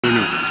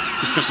No.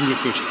 This doesn't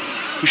look good.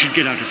 We should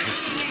get out of here.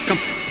 Come.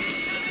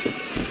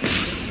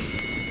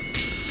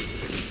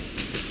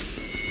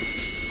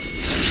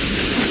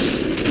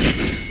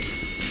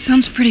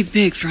 Sounds pretty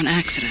big for an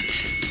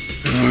accident.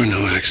 There are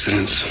no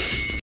accidents.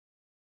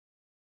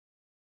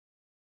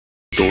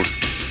 Thor,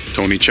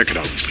 Tony, check it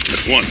out.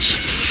 At once.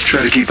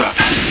 Try to keep up.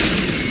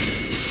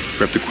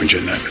 Grab the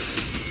Quinjet net.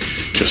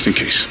 Just in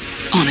case.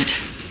 On it.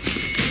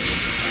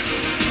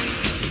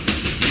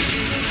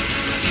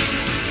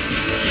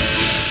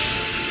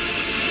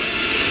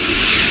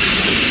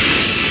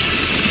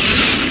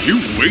 You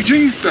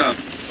waiting?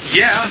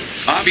 Yeah,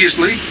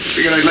 obviously.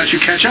 Figured I'd let you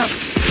catch up.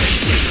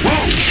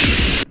 Whoa!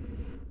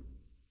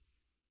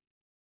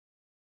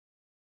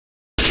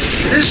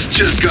 This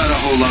just got a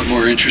whole lot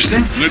more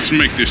interesting. Let's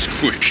make this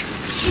quick.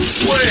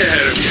 Way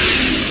ahead of you.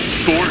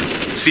 Thor,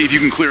 see if you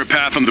can clear a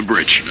path on the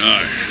bridge.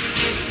 Aye.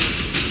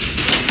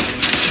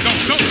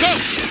 Go!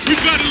 We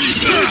gotta leave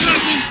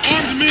 3,000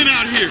 armed men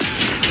out here.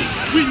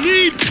 We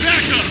need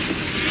backup.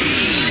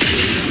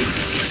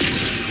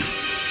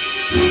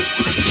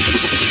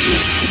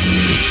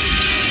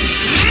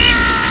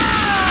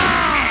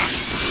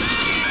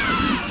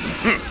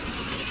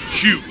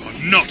 You are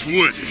not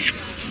worthy.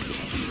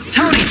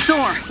 Tony,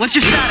 Thor, what's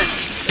your status?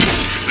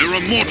 There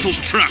are mortals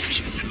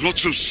trapped, and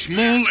lots of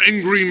small,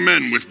 angry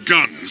men with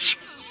guns.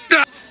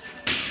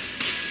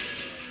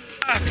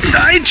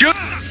 I just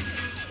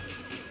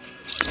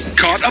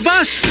caught a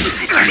bus.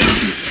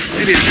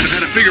 Maybe I should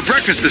have had a bigger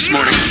breakfast this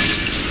morning.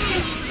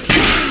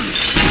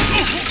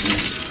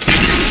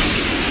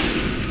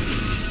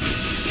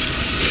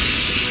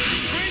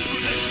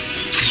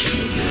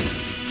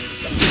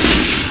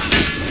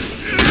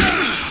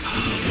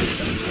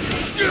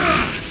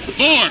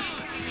 Thor!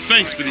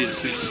 Thanks for the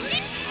assist.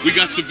 We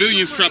got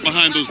civilians trapped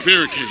behind those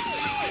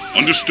barricades.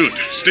 Understood.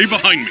 Stay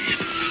behind me.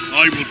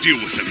 I will deal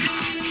with them.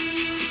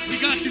 We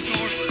got you,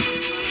 Thor.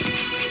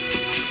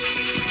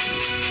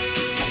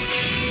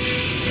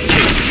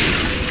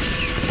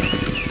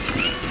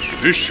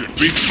 This should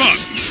be fun.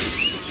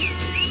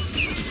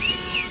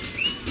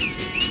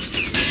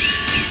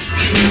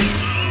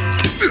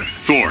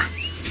 Thor,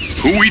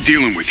 who are we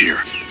dealing with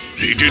here?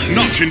 They did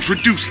not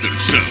introduce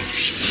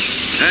themselves.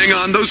 Hang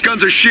on, those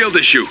guns are shield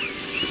issue.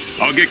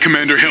 I'll get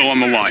Commander Hill on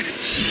the line.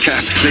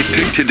 Cap, they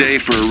picked today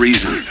for a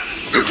reason.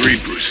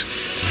 Agreed, Bruce.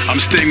 I'm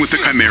staying with the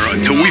Chimera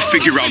until we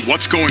figure out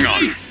what's going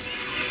on.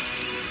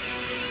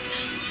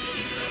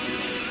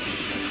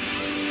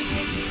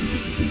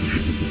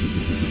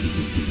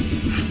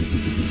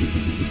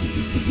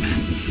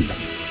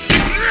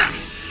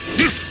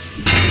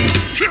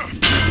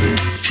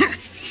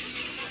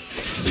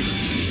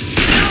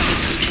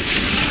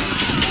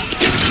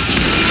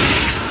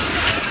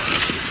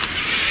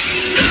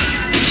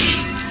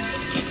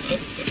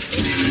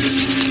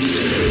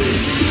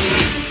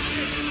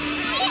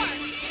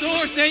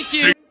 Thank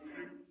you.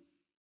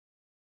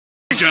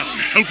 Stay down.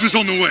 Help is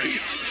on the way.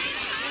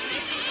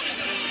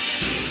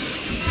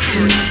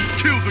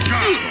 Kill the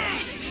guy.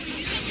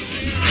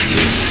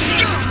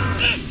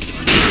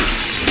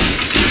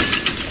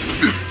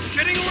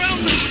 Getting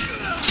around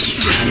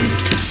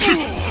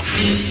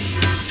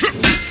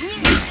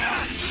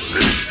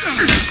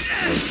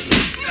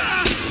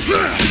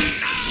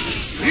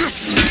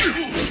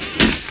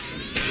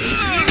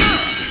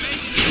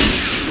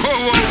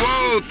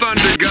Whoa,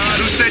 Thunder God.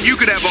 Who said you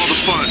could have all the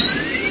fun?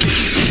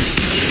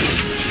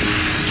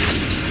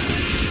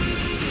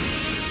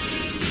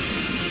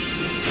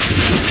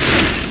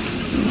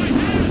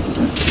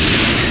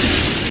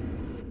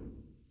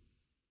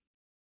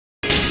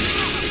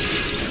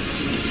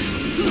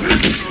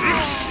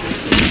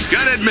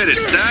 Gotta admit it,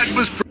 that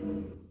was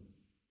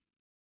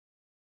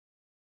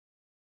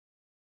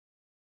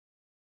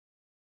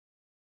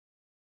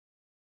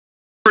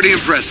pretty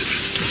impressive.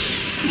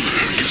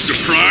 You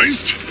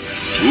surprised?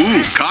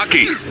 Ooh,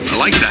 cocky. I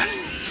like that.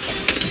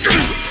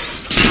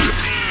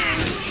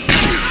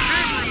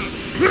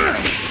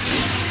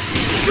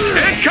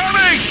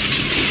 Incoming!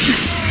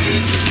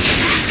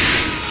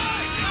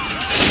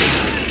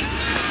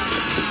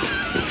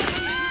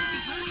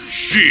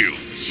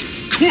 Shields.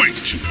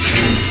 Quint.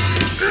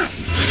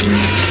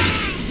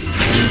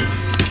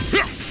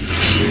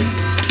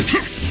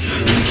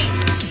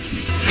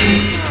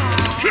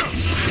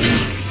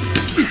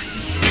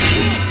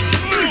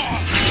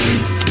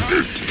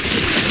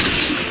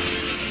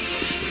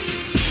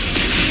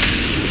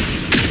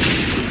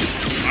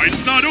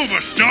 It's not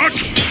over, Stark!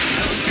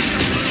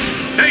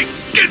 Hey,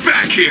 get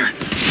back here!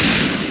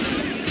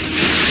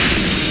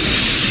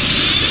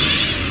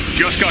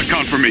 Just got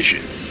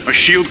confirmation. A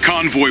shield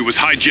convoy was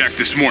hijacked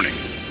this morning.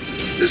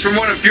 This from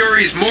one of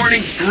Fury's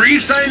morning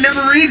briefs I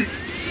never read?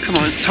 Come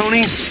on,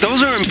 Tony,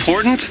 those are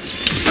important.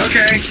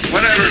 Okay,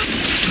 whatever.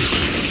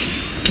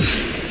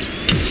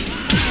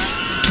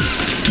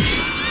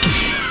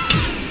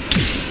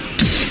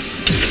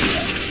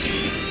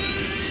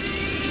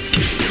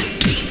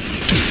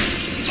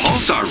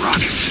 Pulsar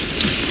rockets.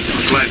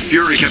 I'm glad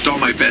Fury kept all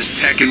my best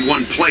tech in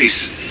one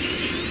place.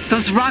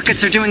 Those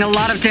rockets are doing a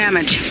lot of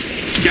damage.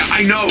 Yeah,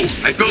 I know.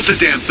 I built the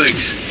damn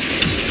things.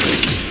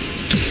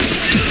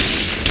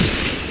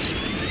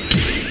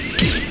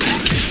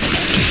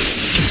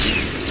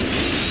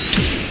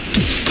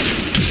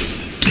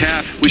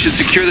 Cap, we should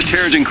secure the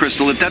Terrigen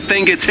crystal if that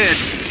thing gets hit.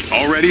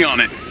 Already on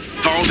it.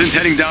 Tarleton's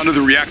heading down to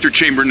the reactor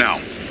chamber now.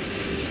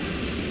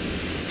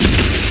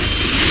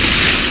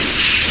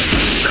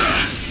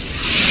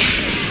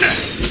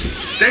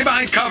 Stay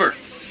behind cover.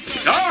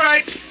 All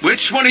right.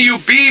 Which one of you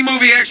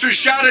B-movie extras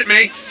shot at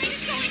me?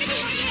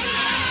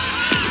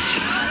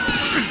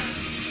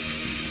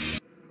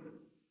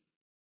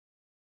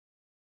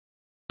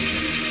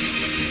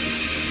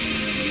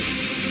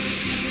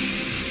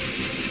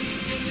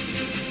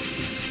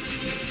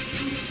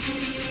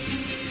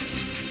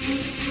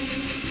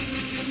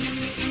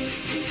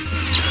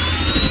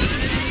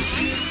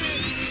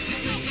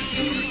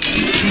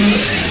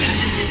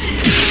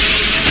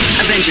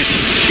 Avengers,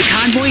 the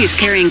convoy is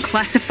carrying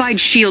classified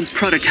SHIELD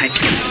prototypes.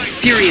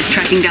 Fury is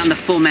tracking down the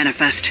full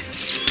manifest.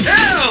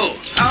 Hell!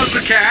 How's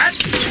the cat?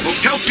 Well,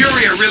 tell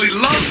Fury I really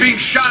love being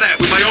shot at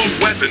with my own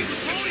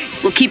weapons.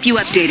 We'll keep you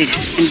updated,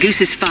 and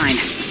Goose is fine.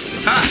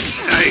 Ha!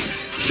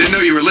 I didn't know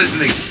you were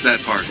listening to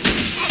that part.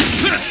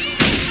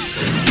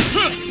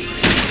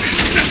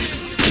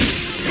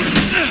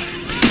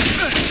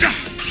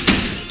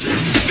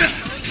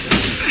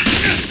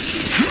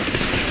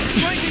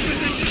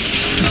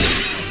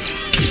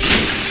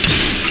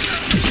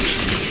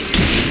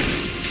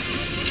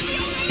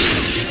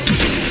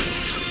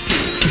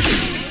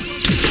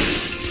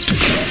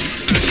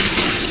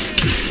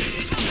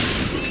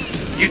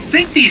 You'd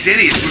think these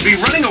idiots would be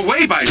running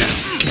away by now.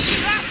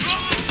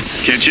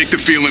 Can't shake the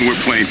feeling we're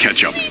playing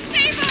catch-up.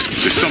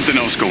 There's something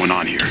else going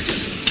on here.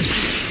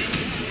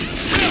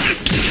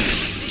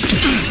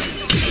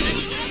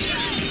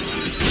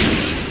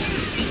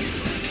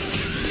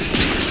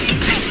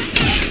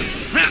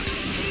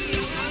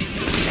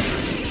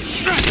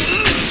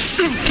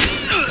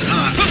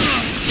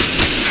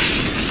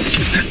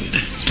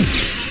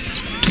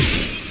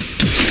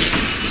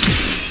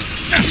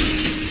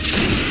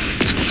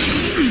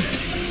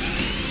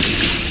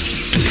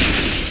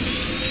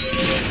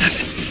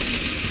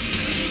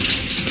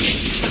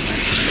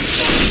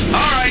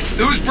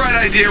 Whose bright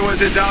idea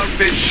was it to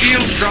outfit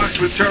shield trucks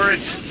with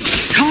turrets?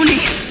 Tony!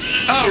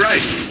 Oh,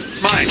 right.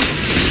 Mine.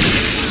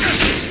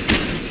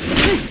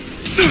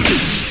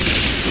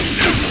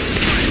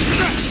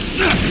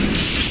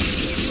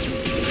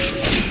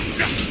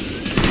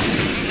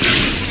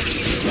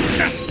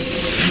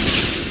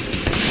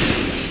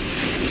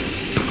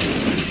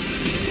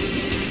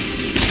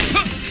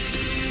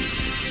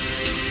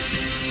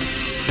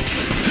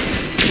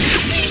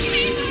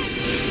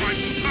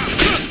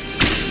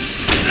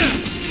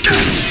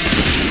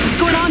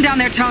 Down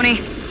there, Tony.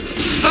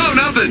 Oh,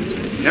 nothing.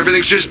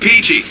 Everything's just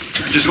peachy.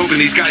 Just hoping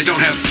these guys don't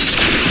have...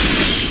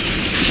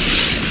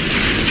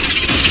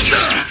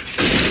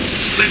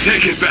 They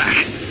take it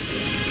back.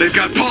 They've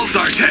got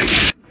pulsar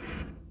tanks.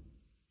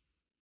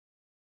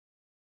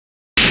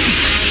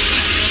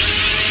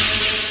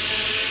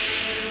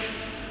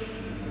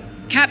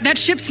 Cap, that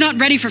ship's not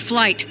ready for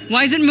flight.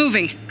 Why is it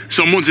moving?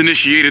 Someone's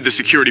initiated the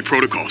security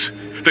protocols.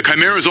 The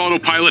Chimera's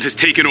autopilot has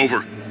taken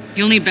over.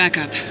 You'll need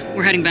backup.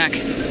 We're heading back.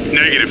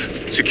 Negative.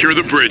 Secure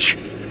the bridge.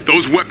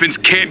 Those weapons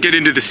can't get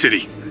into the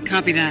city.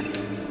 Copy that.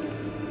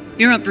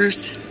 You're up,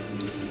 Bruce.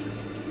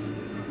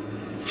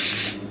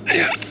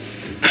 Yeah.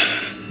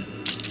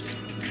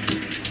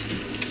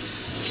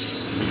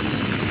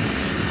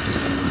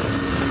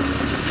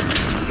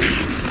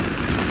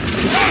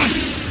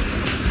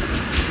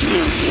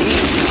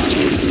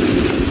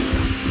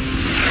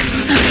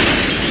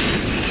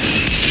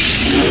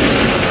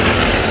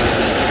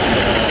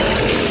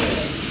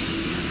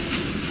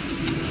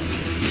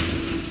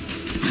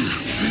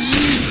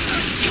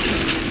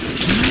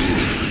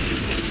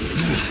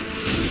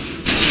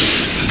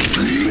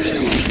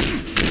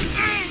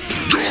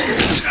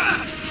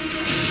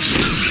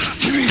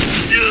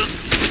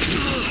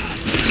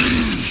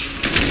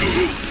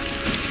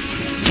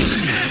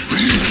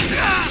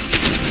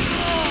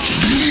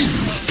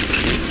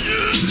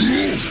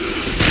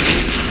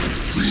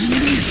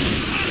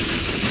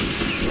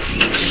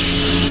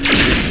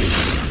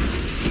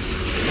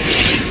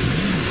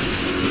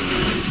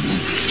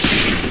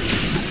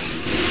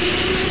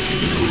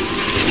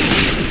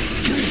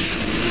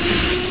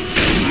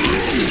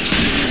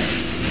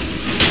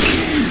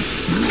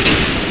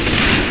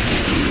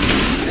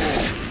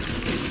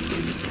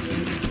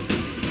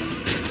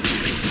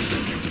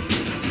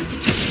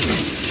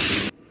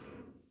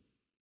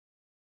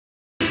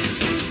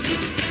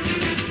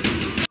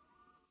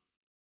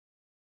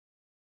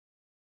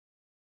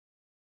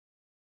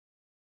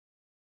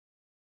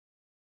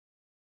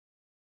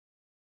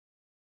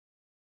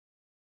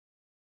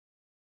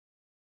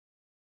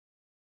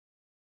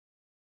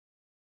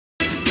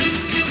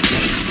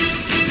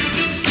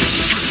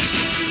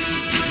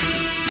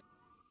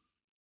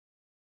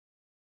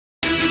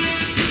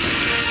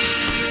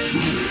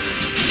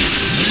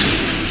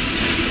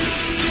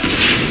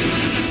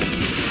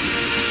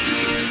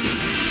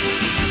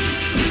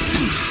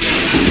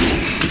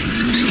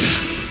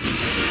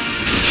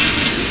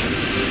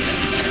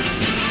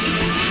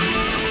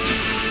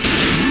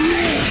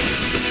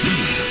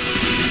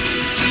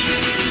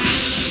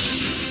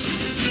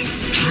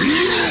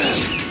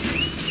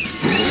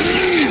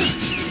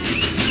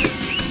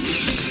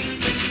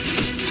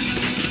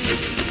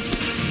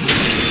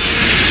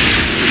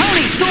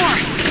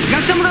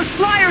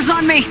 Lasers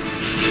on me!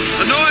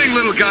 Annoying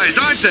little guys,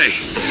 aren't they?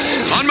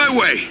 On my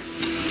way.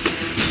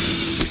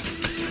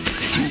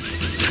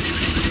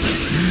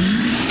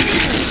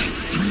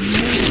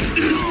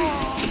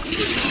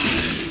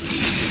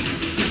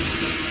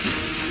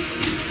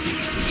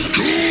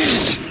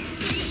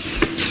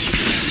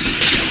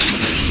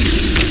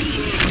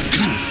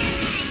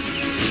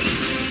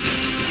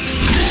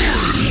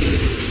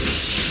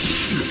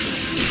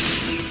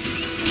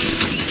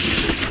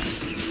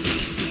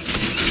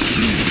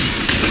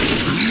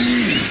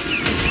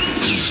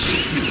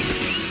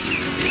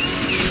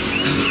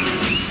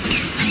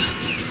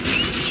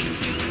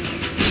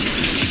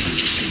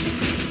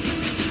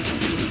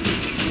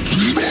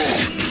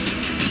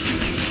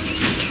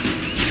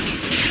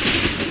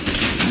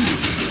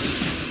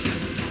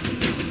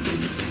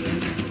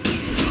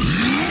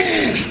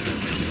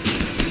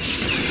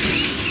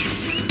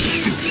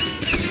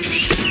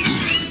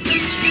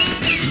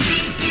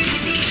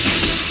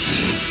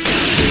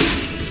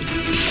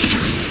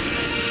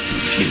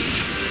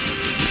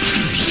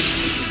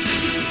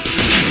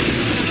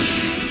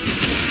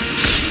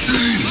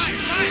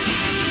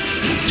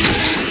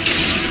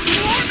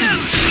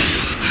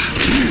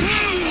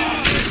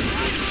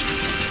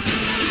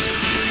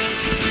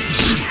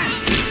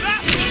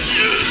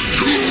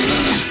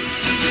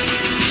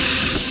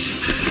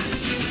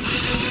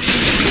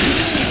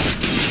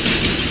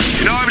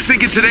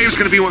 Today was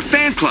going to be more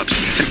fan clubs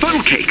and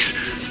funnel cakes.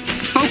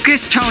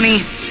 Focus,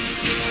 Tony.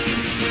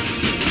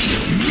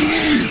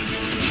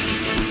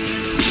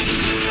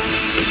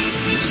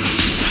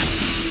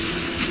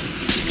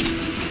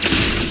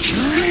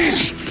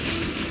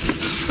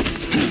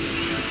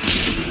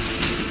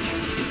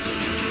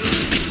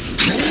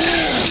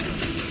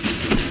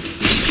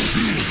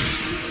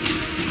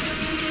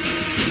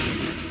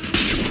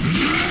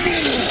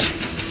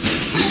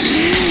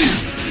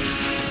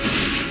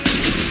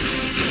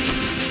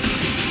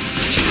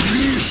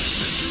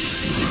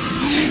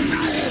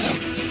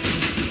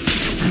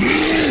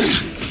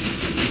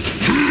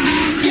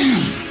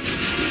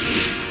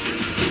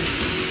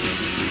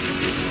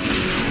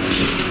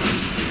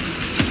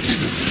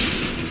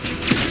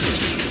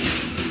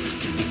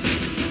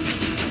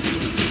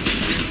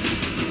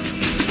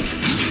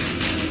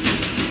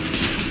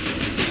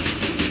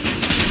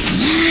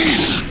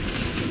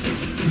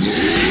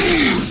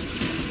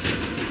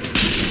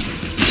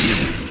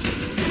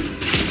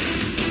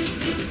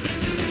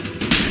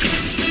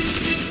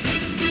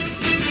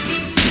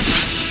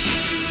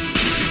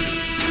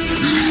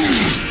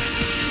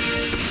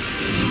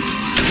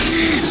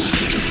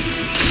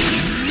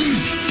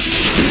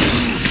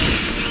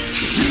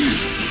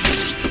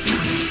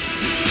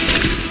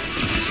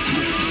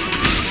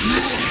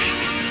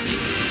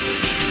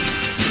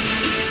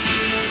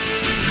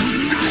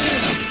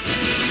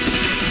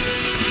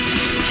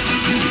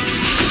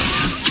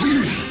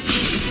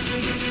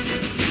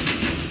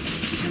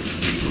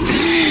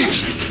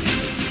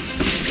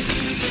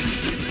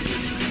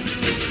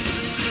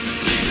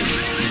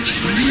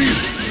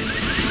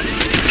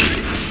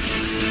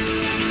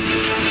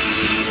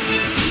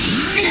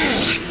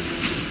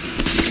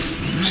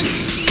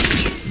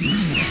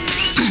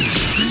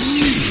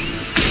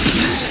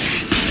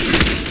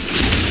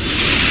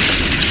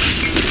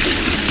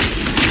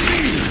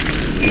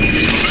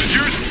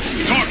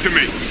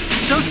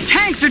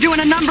 They're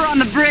doing a number on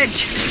the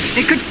bridge.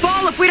 It could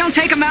fall if we don't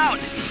take them out.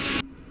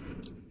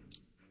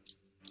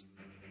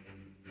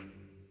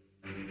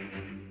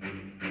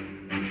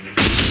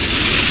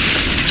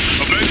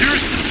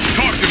 Avengers,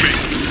 talk to me.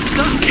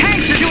 Those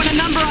tanks are doing a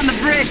number on the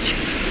bridge.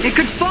 It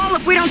could fall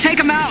if we don't take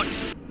them out.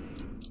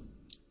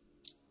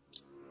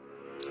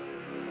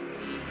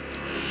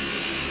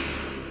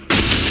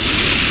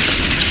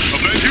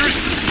 Avengers,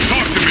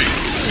 talk to me.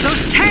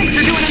 Those tanks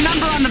are doing a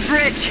number on the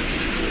bridge.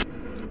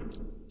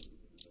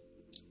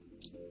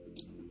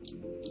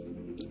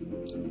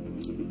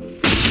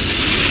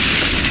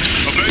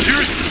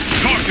 Avengers,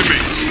 talk to me.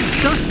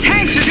 Those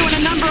tanks are doing a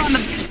number on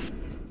the...